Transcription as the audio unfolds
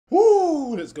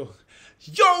let's go.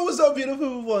 Yo, what's up,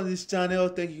 beautiful people on this channel?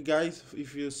 Thank you guys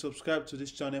if you subscribe to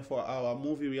this channel for our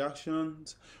movie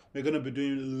reactions. We're gonna be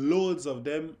doing loads of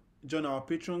them. Join our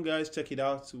Patreon, guys. Check it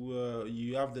out.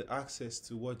 You have the access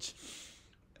to watch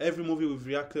every movie we've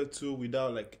reacted to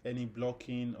without like any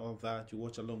blocking or that. You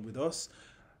watch along with us.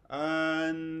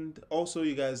 And also,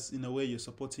 you guys, in a way, you're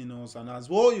supporting us, and as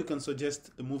well, you can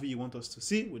suggest a movie you want us to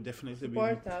see. We'll definitely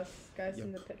support us, guys,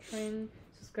 in the Patreon.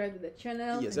 Subscribe to the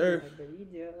channel. Yes, sir. Like the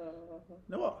video.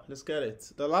 No, let's get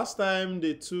it. The last time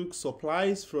they took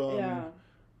supplies from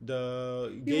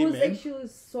the game. It was actually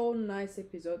so nice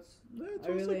episodes. It I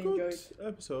was really a good enjoyed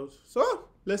episode. So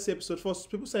let's see episode 4.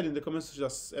 People said in the comments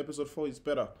that episode 4 is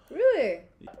better. Really?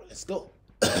 Let's go.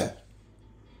 Where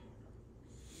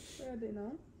are they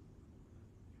now?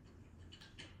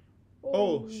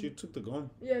 Oh, she took the gun.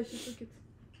 Yeah, she took it.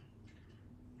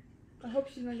 I hope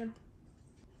she's not gonna.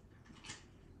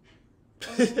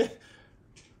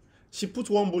 She put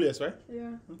 1 bullet, right?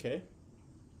 Yeah. Okay.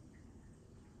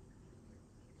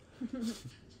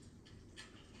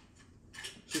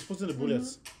 She's putting the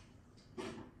bullets.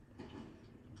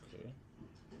 Okay.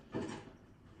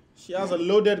 She has a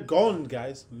loaded gun,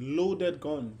 guys. Loaded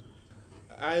gun.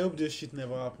 I hope this shit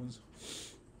never happens.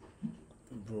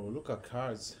 Bro, look at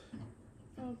cards.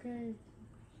 Okay.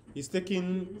 He's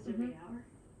taking.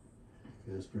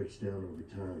 Gas breaks down over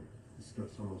time. This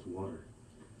stuff's almost water.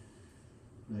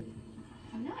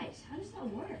 Nice. How does that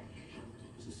work?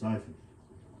 It's a siphon.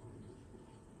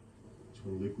 It's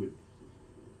when liquid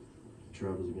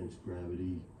travels against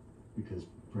gravity because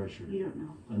pressure. You don't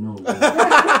know. I know.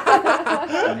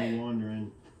 I'm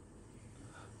wondering.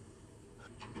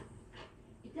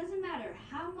 It doesn't matter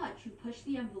how much you push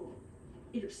the envelope.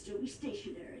 It'll still be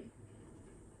stationary.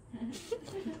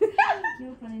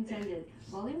 No pun intended.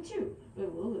 Volume 2,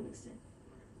 but Will Livingston.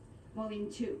 Volume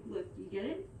 2. Look, you get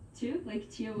it? 2, like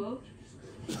T-O-O.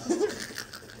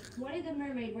 What did the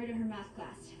mermaid wear to her math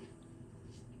class?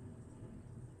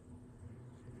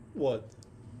 What?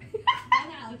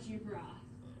 An algebra.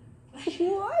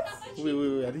 What?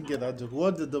 Wait, I didn't get that joke.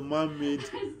 What did the mermaid?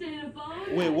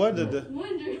 Wait, what did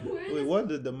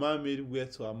the mermaid wear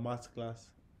to her math class?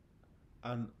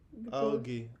 An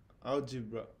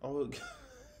algebra.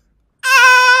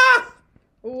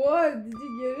 What? Did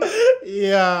you get it?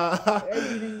 Yeah. I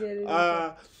didn't get it.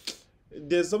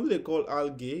 There's something they call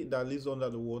algae that lives under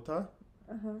the water.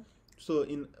 So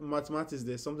in mathematics,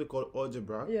 there's something called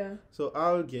algebra. Yeah. So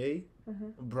algae,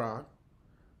 bra.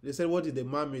 They said, what did the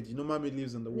mermaid? You know, mermaid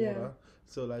lives in the water. Yeah.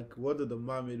 So like, what did the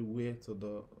mermaid wear to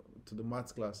the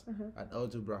math class? An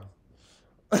algebra.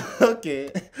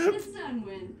 Okay. The sun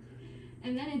went,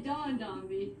 and then it dawned on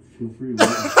me. Feel free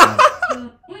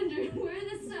to Wondered where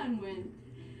the sun went,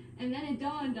 and then it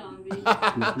dawned on me. Feel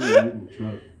free to in the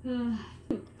truck.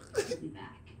 I'll be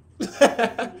back. You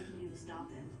need to stop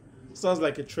it. Sounds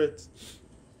like a threat.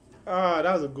 Ah,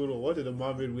 that was a good one. What did the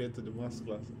mermaid wear to the math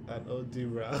class? An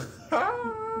algebra.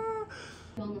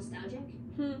 Well, nostalgic?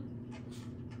 This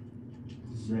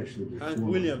is actually the Hank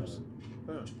form Williams.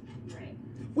 of Right.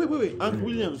 Wait. Hank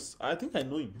Williams. I think I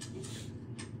know him.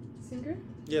 Singer?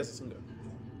 Yes, a singer.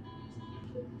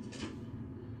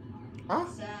 Ah?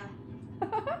 It's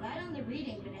light on the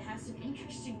reading, but it has some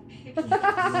interesting pictures. Put that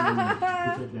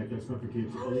back. That's not for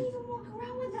kids. How do you even walk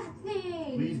around with that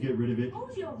thing? Please get rid of it.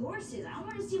 Hold your horses. I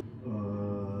want to see.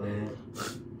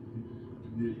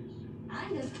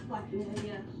 I'm just fucking with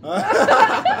you.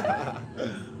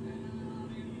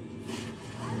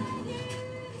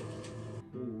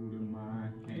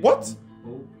 What?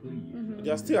 They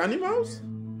are still animals?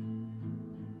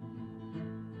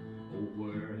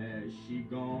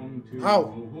 How?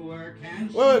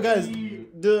 Wait, guys.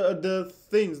 The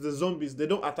things, the zombies, they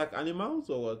don't attack animals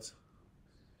or what?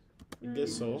 I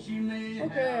guess so.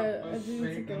 Okay, I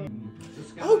didn't go.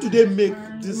 How do they make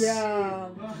this? Yeah.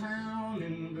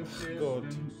 God.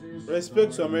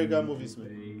 Respect to American movies,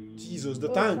 man. Jesus, the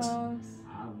tanks.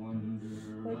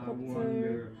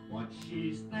 Helicopter.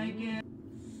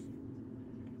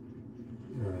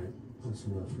 Alright, that's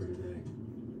enough for today.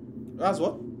 That's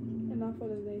what? Enough for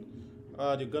the day.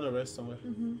 They're gonna rest somewhere.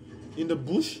 In the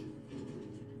bush?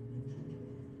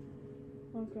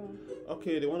 Okay.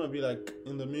 Okay, they wanna be like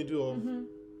in the middle of.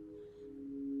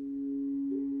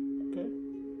 Okay.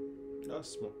 That's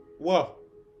small. Wow.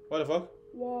 What the fuck?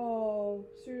 Wow.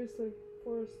 Seriously.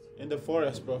 Forest. In the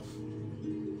forest, bro.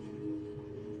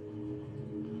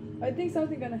 I think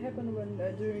something gonna happen when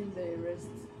during the rest.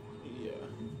 Yeah.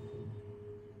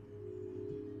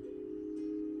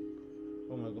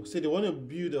 Oh my god. See, they want to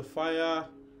build a fire.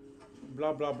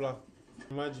 Blah, blah, blah.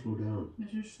 Imagine. Slow down.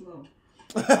 This is slow.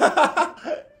 What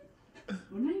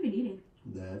am I even eating?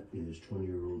 that is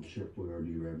 20-year-old Chef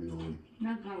Boyardee ravioli.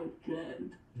 That guy was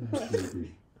good.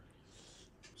 Absolutely.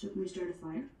 So can we start a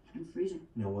fire? I'm freezing.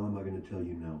 Now, why am I going to tell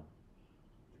you no?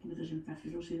 Because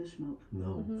infected will see the smoke.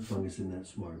 No, fungus isn't that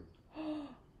smart.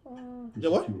 This Yeah,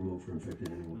 is what? too remote for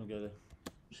infected anyway. Okay.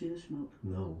 See the smoke.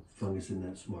 No, fungus isn't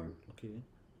that smart. Okay.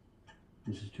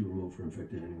 This is too remote for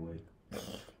infected anyway.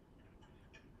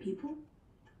 People?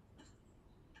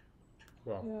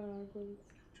 Wow. Yeah, good.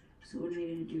 So what are they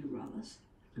gonna do, rob us?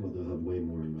 Well, they'll have way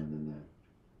more in mind than that.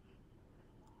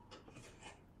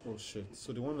 Oh shit.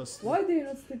 So they want us. Why are they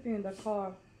not sleeping in the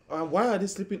car? Why are they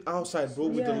sleeping outside, bro,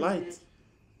 with the Yeah. light?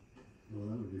 Well,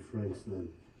 that would be Frank's then.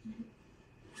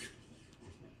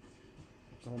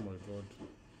 Oh my god.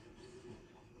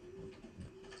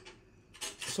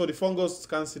 So the fungus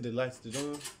can't see the lights. They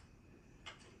don't.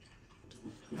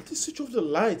 I just switch off the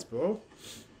lights, bro.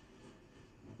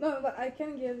 No, but I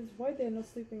can't get it. Why they're not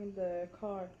sleeping in the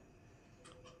car?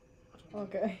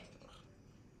 Okay.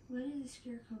 Why did the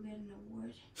scarecrow get an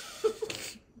award?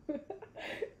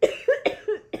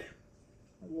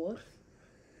 What?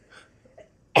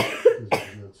 Because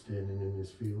he was outstanding in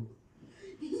his field.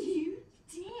 You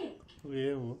dick!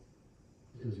 Yeah. Well.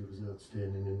 Because he was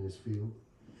outstanding in his field.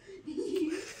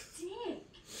 You dick!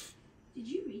 Did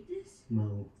you read this?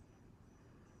 No.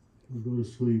 We'll go to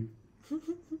sleep.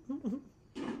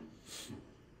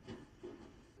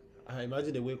 I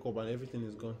imagine they wake up and everything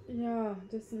is gone. Yeah,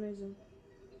 just imagine.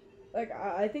 Like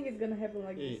I think it's gonna happen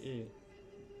like Hey,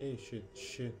 this. hey,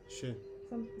 shit.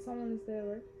 Someone is there,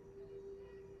 right?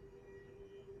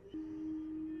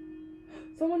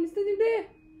 Someone is standing there.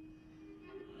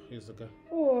 Here's the guy.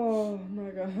 Oh my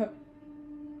god.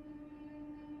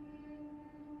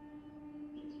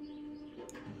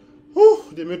 Whew,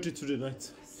 they made it through the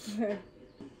night. Swear.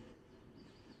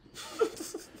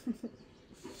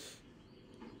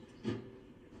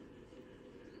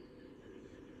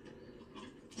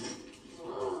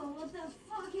 Oh, what the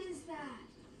fuck is that?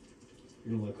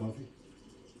 You don't like coffee?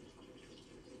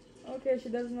 Okay, she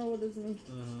doesn't know what this means.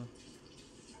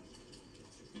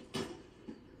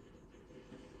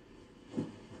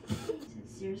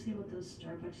 Seriously, what those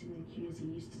Starbucks in the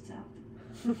QZ used to sell?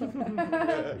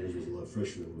 Yours was a lot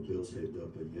fresher than what Bill saved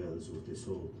up, but yeah, this is what they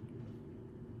sold.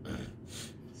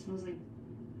 It smells like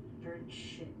burnt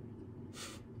shit.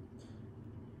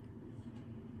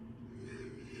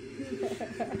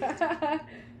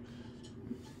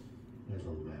 That's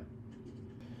on the map.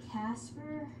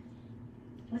 Casper?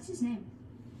 What's his name?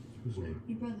 Whose name?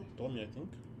 Your brother. Tommy, I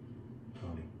think.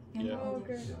 Tommy. Younger, Yeah. Oh,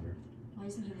 older. okay. Younger. Why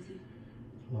isn't he with you?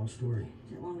 Long story.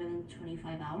 Is it longer than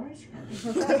 25 hours?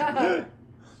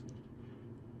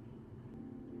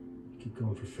 Keep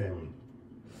going for family.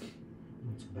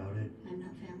 That's about it. I'm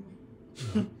not family.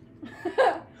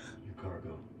 Your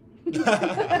cargo.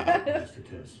 Just a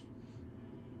test.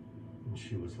 And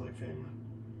she was like family.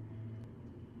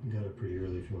 You got up pretty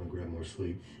early if you want to grab more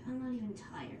sleep. I'm not even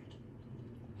tired.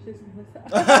 She's gonna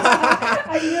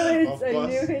I knew it. Of I course.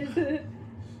 knew it.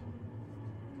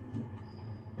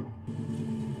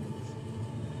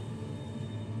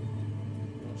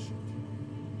 Oh shit.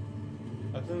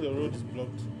 I think the road is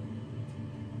blocked.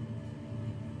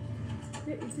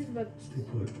 Yeah, it is, but Stay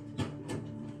put.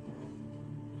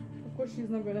 of course she's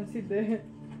not gonna sit there.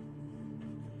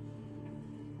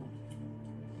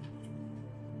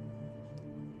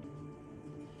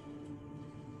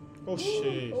 Oh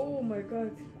shit. Oh my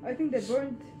god. I think they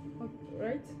burned,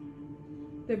 right?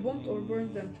 They bombed or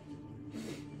burned them.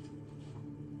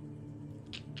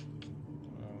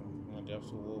 Now they have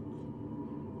to walk.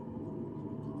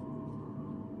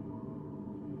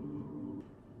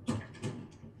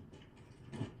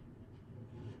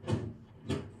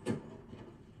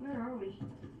 Where are we?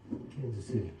 Kansas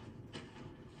City.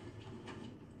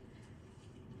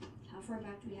 How far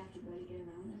back do we have to go to get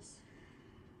around this?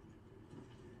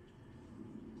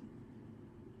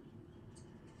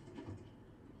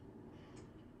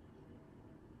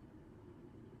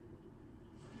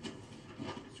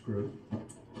 Screw it.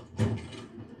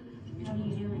 What are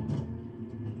you doing?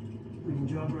 We can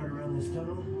jog right around this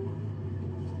tunnel.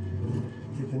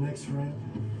 Take the next ramp.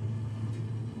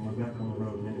 And we're back on the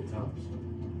road many tops.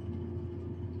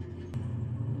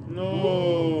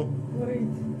 No.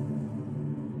 Wait.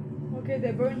 Okay,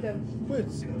 they burned them. Wait.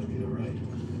 It's gotta be the right.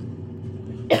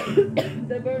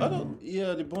 They I burned. don't.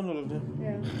 Yeah, they burned all of them.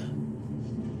 Yeah.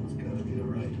 It's gotta be the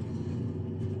right.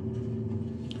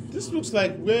 This looks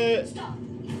like where. Stop!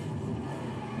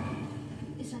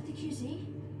 Is that the QZ?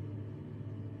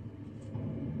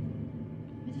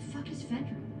 Where the fuck is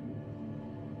Fedra?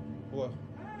 What?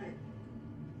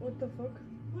 What the fuck?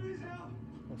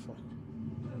 Oh fuck.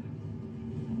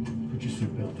 Put your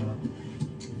seatbelt on.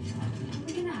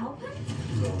 We're gonna help him?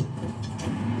 No.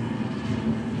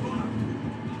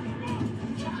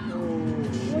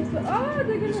 What's the... Ah,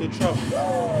 they're It's a gonna... trap.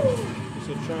 Oh! It's a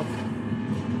trap.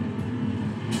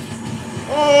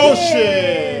 Oh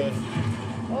shit!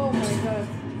 Oh my god.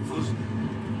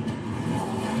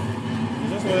 He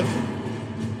just wanted to,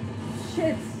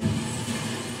 Shit.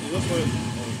 he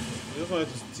just wanted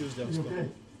to steal them You stuff. okay?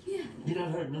 Yeah. You're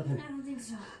not hurt, nothing. I don't think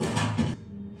so.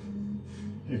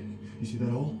 Hey, you see that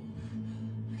hole?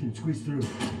 Can you squeeze through?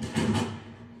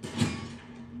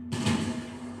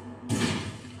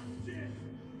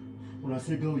 When I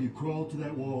say go, you crawl to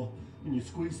that wall and you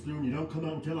squeeze through and you don't come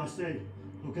out until I say,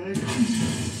 okay?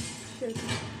 Shit.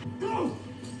 Go!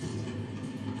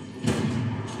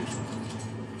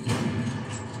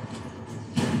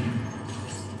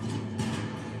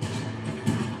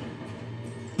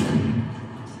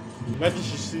 Imagine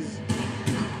she sees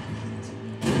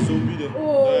zombie there.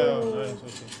 Oh. Yeah, nice,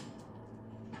 okay.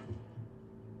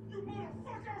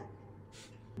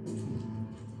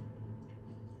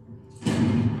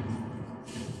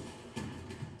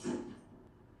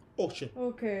 Oh shit.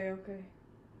 Okay, okay.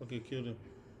 Okay, killed him.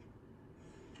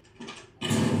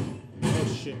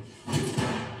 Oh shit.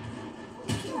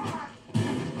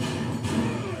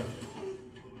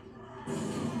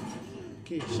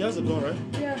 Okay, she has a gun, right?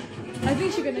 Yeah. I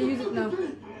think she's gonna use it now.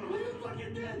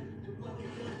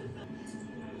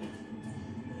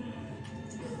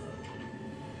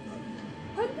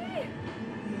 Honey!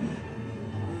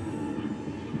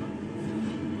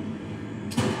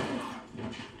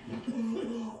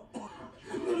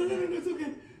 No, it's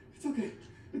okay. It's okay.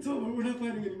 It's over. We're not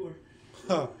fighting anymore.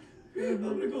 Ha. I'm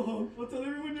gonna go home. I'll tell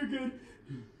everyone you're good.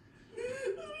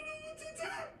 I don't know what to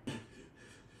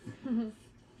do.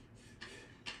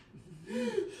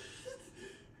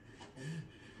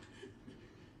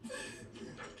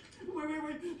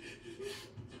 Wait.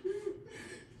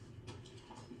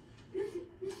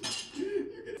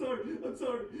 I'm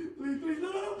sorry. Please,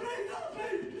 no, please. I'm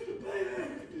sorry,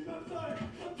 please. No, I'm sorry.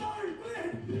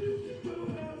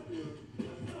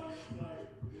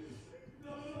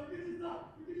 No,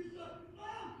 give me stop.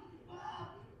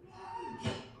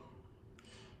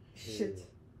 Shit.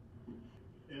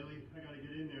 Ellie, I gotta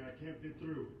get in there. I can't fit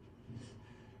through.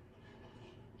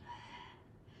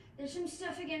 There's some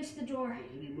stuff against the door.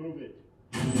 Can you move it?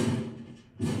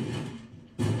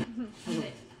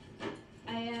 Okay.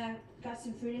 I got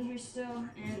some food in here still,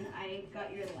 and I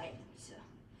got your light, so.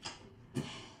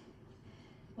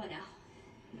 What now?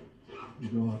 You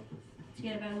go up. To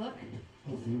get a better look?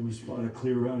 Hopefully we spot a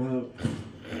clear route out.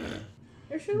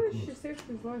 Actually, she saved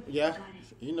his life. Yeah, Got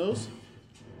it. he knows.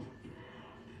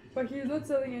 But he's not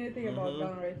saying anything about Mhm.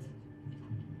 gun, right?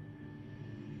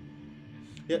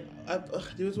 Yeah,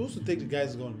 they were supposed to take the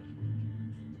guy's gun.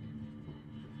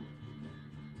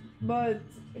 But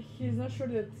he's not sure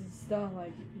that it's done,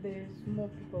 like, there's more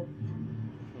people.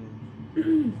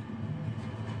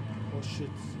 Oh shit.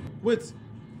 Wait,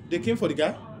 they came for the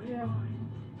guy? Yeah.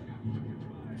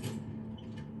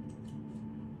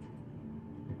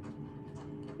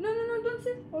 No, don't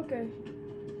say. Okay.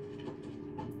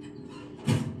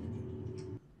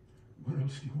 What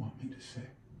else do you want me to say?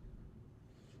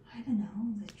 I don't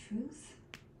know, the truth.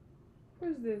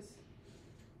 Who's this?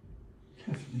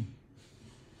 Kathleen.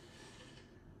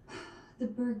 The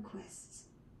Bergquists.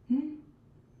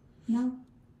 No?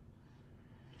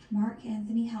 Mark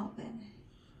Anthony Halpin.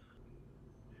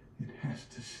 It has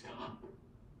to stop.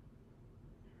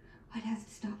 What has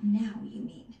to stop now, you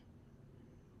mean?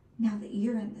 Now that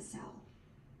you're in the cell.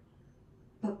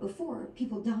 But before,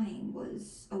 people dying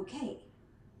was okay.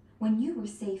 When you were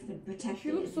safe and protected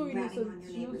She looks so and ratting innocent. on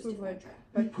your She neighbors looks to like You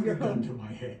like put a your gun own. to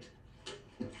my head.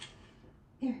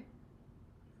 There.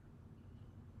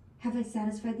 Have I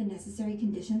satisfied the necessary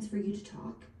conditions for you to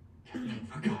talk? Kathleen,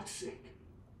 for God's sake.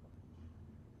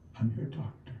 I'm your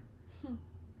doctor.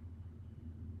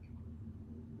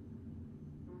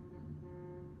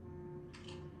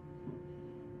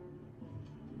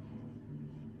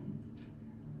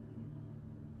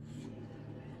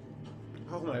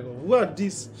 Oh my god, what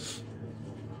this?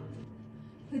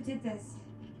 Who did this?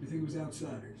 We think it was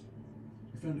outsiders.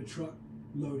 We found a truck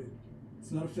loaded.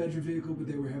 It's not a federal vehicle, but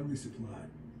they were heavily supplied.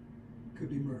 Could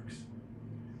be mercs.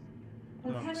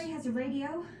 Well, if Nice. Henry has a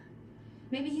radio,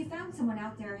 maybe he found someone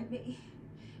out there.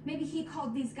 Maybe he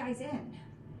called these guys in.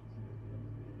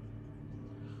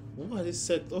 What is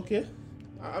set? Okay.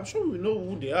 I'm sure we know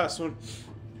who they are soon.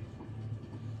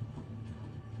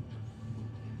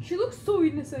 She looks so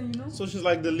innocent, you know? So she's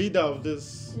like the leader of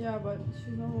this. Yeah, but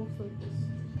she's not looks like this.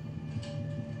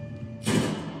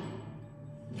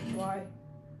 Why?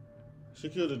 She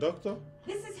killed the doctor?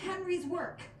 This is Henry's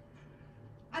work.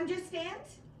 Understand?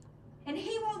 And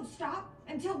he won't stop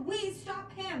until we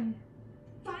stop him.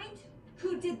 Find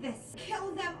who did this.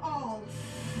 Kill them all.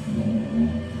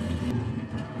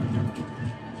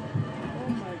 Oh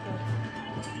my god.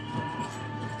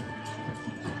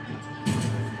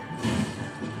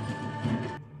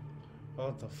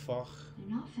 What the fuck?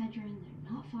 They're not Fedrin,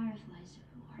 they're not Fireflies, so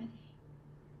who are they?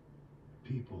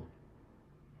 People.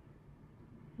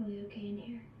 Are we okay in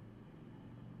here?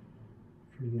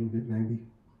 For a little bit, maybe.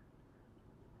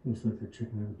 Looks like they're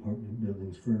checking out apartment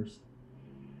buildings first.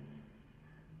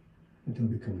 But they'll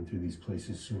be coming through these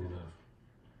places soon enough.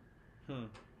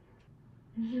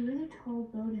 There's a really tall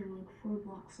building like 4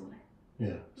 blocks away.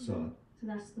 Yeah, saw it. So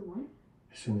that's the one?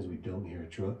 As soon as we don't hear a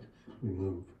truck, we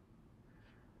move.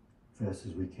 Fast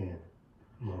as we can.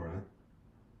 I'm alright.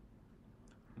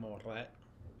 I'm alright.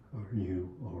 Are you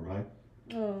alright?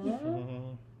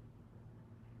 Oh.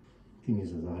 Thing is,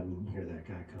 I didn't hear that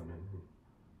guy coming.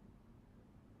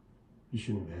 You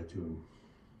shouldn't have had to,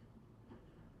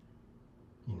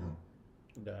 you know,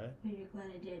 Die. But you're glad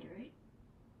I did, right?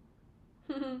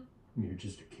 you're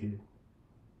just a kid.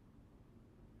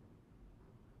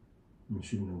 You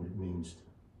shouldn't know what it means.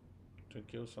 To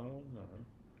kill someone? No.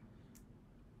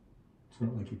 It's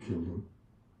not like you killed him.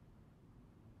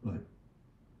 But I'm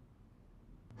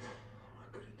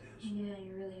not good at this. Yeah,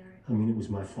 you really are. I mean, it was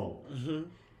my fault. Mm-hmm.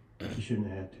 You shouldn't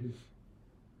have had to.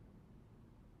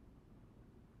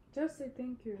 Just say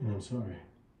thank you. And I'm sorry.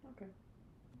 Okay.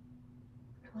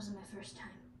 It wasn't my first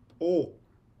time. Oh.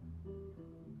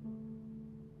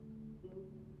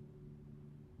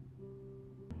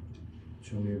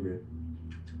 Show me a grip.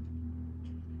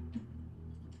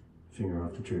 Finger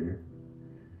off the trigger.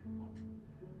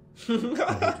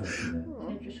 Fedra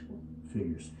school.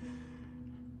 Figures.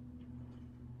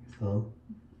 Your thumb.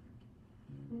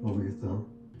 Over your thumb.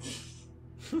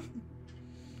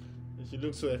 She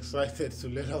looks so excited to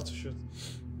let out to shoot.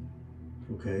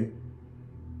 Okay.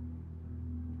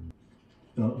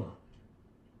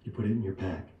 You put it in your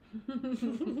pack.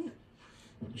 You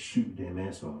shoot your damn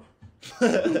ass off.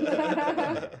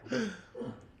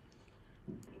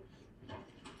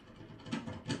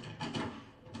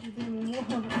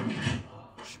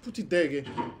 She put it there again.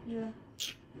 Yeah.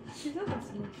 She's not that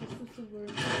smart. She's too super.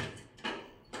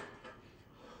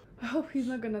 I hope he's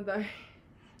not gonna die.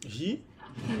 He?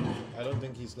 I don't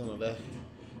think he's gonna die.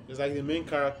 He's like the main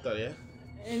character, yeah?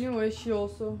 Anyway, she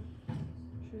also.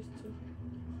 She's too.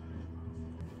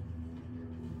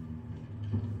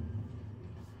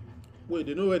 Wait,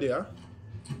 they know where they are?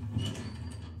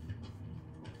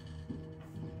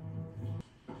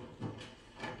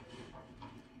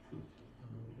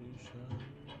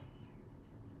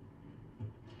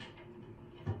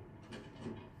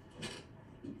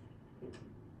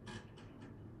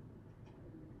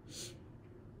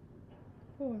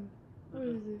 Oh, what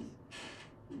is this?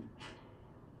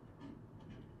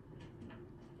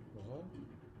 What?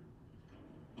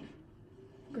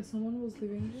 Okay, someone was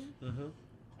living there. Mm-hmm.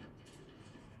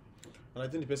 And I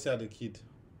think the person had a kid.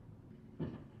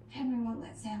 Henry won't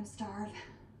let Sam starve.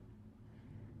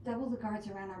 Double the guards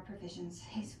around our provisions.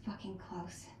 He's fucking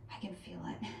close. I can feel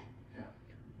it.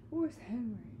 Who is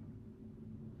Henry?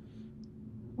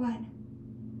 What?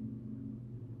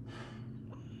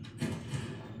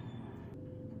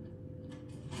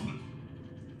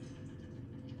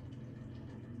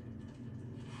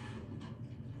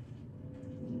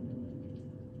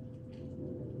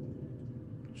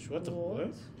 What the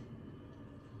What?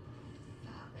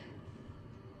 fuck?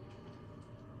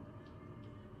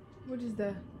 What is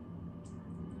that?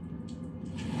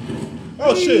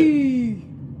 Oh shit! Hey!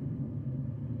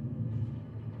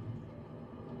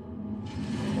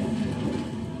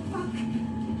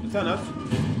 Lieutenant?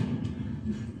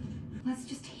 Let's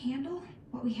just handle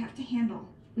what we have to handle.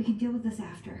 We can deal with this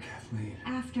after. Kathleen.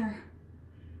 After.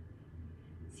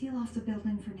 Seal off the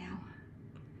building for now.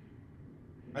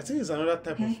 I think it's another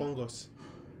type Okay. of fungus.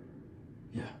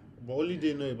 Yeah. But only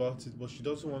they know about it, but she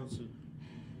doesn't want to.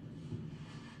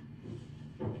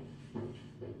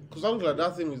 Because I look like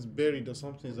that thing is buried or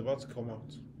something is about to come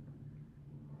out.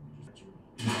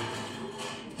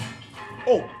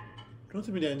 Oh! Don't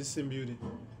tell me they're in the same building.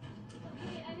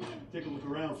 Take a look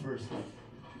around first.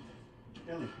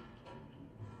 Ellie.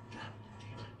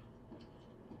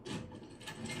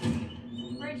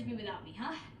 Where'd you be without me,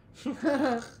 huh?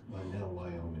 By now,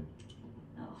 Wyoming.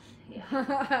 Oh,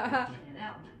 yeah. Get it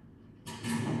out.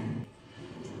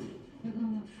 We're going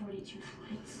on 42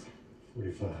 flights.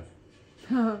 45.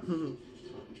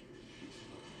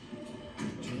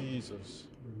 Jesus.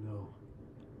 No.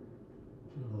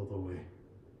 Not all the way.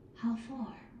 How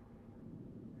far?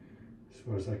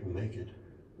 far as I can make it.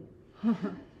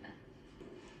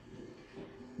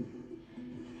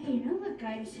 Hey, you know that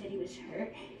guy who said he was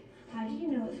hurt? How do you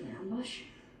know it was an ambush?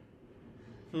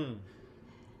 Let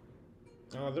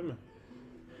me.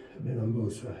 I've been on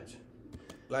both sides.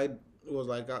 Like, it was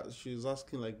like she was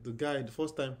asking, like, the guy, the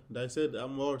first time that I said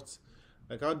I'm hurt,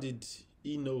 like, how did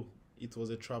he know it was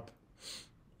a trap?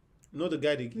 You know the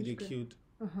guy they Which guy? killed?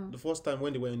 Uh-huh. The first time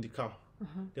when they were in the car.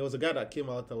 Uh-huh. There was a guy that came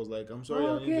out that was like, I'm sorry,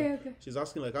 Oh, I'm injured. okay. She's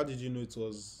asking, like, how did you know it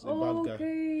was a bad guy?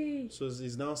 Okay. So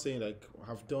he's now saying, like,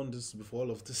 I've done this before,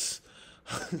 all of this.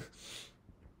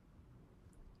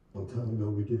 Long time ago,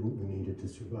 we did what we needed to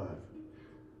survive.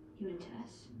 You and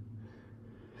Tess?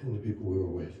 And the people we were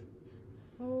with.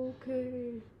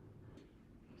 Okay.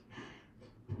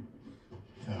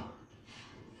 Yeah.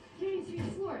 33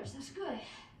 floors, that's good.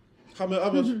 How much?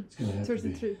 It's gonna have to be.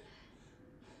 33.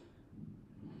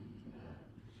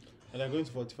 And I'm going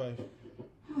to 45. Come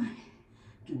on,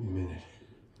 Give me a minute.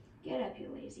 get up, you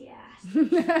lazy ass.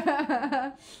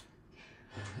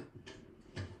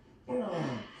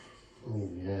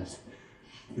 Lazy ass.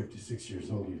 56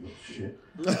 years old, you little shit.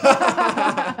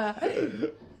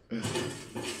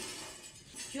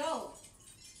 Joe,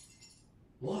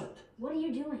 What? what are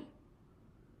you doing?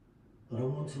 I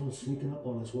don't want someone sneaking up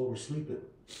on us while we're sleeping.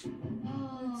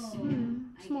 Oh,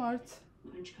 I Smart.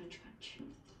 Crunch, crunch, crunch.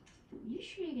 You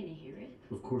sure you're gonna hear it?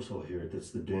 Of course I'll hear it. That's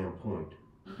the damn point.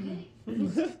 Okay.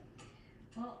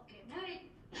 Well, good night.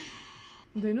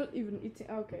 They're not even eating.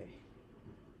 Okay.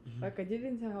 Like, I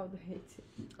didn't know how they ate it.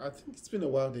 I think it's been a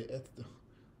while they ate, though.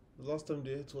 The last time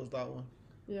they ate was that one.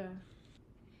 Yeah.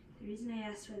 The reason I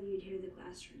asked whether you'd hear the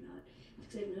glass or not is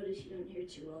because I've noticed you don't hear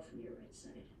too well from your right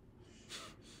side.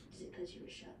 Is it because you were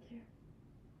shot there?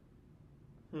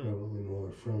 Probably more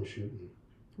from shooting.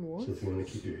 What? So if you want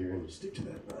to keep your hearing, stick to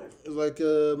that knife. It's like,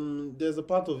 there's a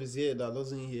part of his ear that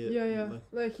doesn't hear. Yeah. Like,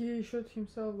 Like, he shot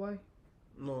himself. Why?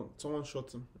 no, someone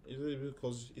shot him. Is it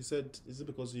because, he said, is it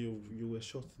because you were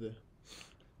shot there?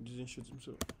 You didn't shoot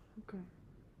himself. Okay.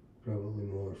 Probably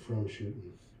more from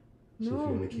shooting. So if you No,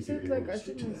 want to he keep your said, hearing, like, I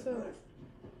stick shot to that myself. knife.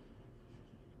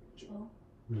 Joel,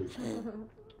 Hmm.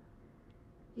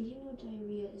 did you know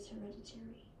diarrhea is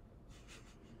hereditary?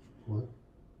 What?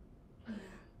 Yeah.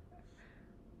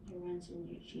 It runs in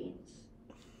your genes.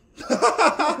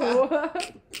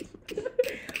 What?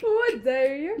 What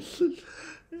diarrhea?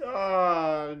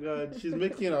 Oh, God. She's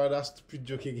making another stupid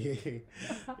joke again.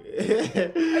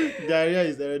 Diarrhea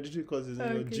is hereditary because it's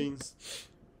in your Okay. genes.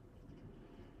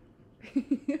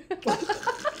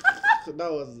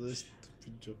 That was a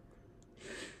stupid joke.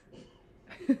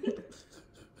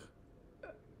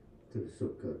 That is so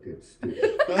goddamn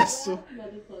stupid. That's so... I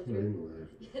Motherfucker. didn't laugh.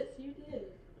 Yes, you did.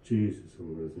 Jesus,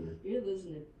 I'm losing it. You're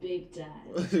losing it big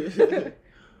time.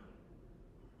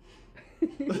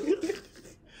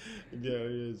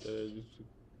 Diarrhea is hereditary.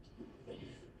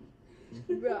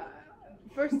 Bruh,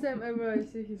 first time ever I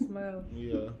see his smile.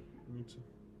 Yeah, me too.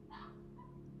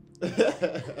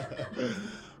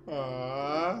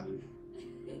 Ah,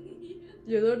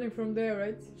 You're learning from there,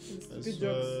 right? It's that's good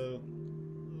jokes.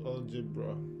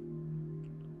 algebra.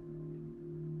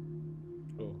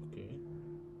 Okay.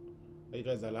 Are you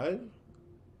guys alive?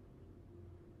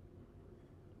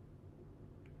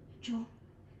 Joel.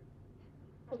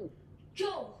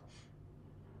 Joel!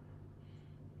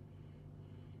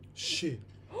 Shit.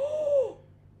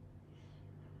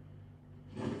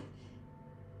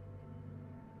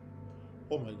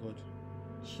 Oh my god.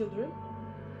 Children?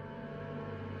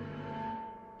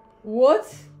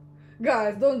 What?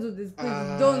 Guys, don't do this,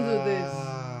 please. Don't do this.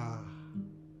 Ah.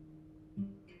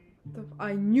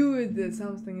 I knew it that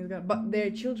something is gonna. But they're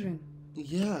children.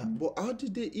 Yeah, but how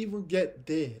did they even get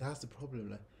there? That's the problem.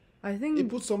 Like, I they think.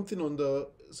 put something on the,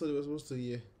 so they were supposed to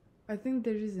hear. I think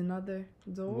there is another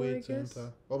door. I Wait to guess.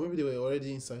 enter, or maybe they were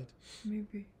already inside.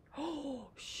 Maybe. Oh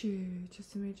shit!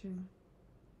 Just imagine.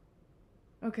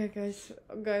 Okay, guys,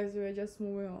 we're just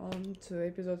moving on to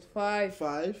episode 5.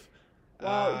 5.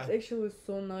 Wow, it actually was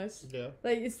so nice. Yeah.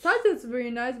 Like, it started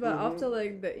very nice, but Mhm. after,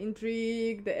 like, the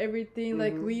intrigue, the everything,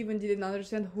 like, we even didn't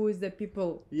understand who is the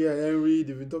people. Yeah, Henry,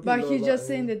 they've been talking But a lot he's about just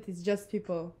saying Henry. that it's just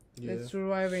people Yeah. that's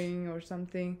surviving or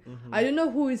something. Mhm. I don't know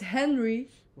who is Henry.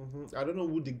 I don't know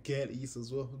who the girl is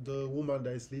as well. The woman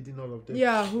that is leading all of them.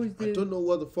 Yeah, who is I the... don't know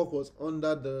what the fuck was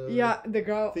under the Yeah, the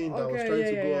girl. thing that was Okay, trying yeah,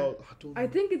 to yeah, go yeah. out. I don't know. I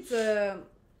think it's the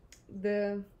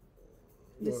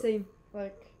What? same,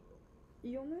 like,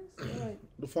 illness? Like,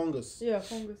 The fungus. yeah,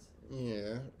 fungus.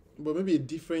 Yeah. But maybe a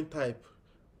different type.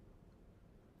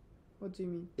 What do you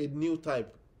mean? A new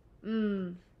type.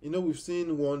 Mm. You know, we've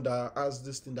seen one that has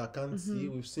this thing that can't see.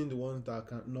 We've seen the ones that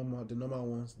can the normal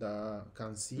ones that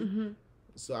can see.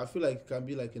 So I feel like it can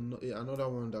be like another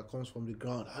one that comes from the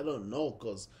ground. I don't know,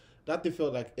 cause that thing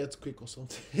felt like earthquake or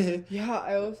something. Yeah,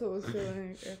 I also was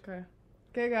feeling okay.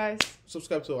 Okay, guys.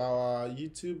 Subscribe to our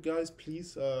YouTube, guys,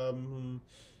 please. Turn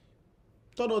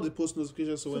on the post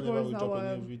notifications so whenever we drop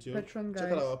a new video. Patreon, Check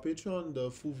guys. out our Patreon.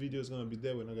 The full video is gonna be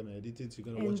there. We're not gonna edit it.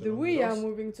 You're gonna watch it. And we are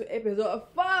moving to episode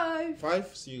 5.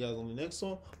 5. See you guys on the next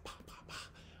one.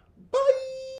 Bye.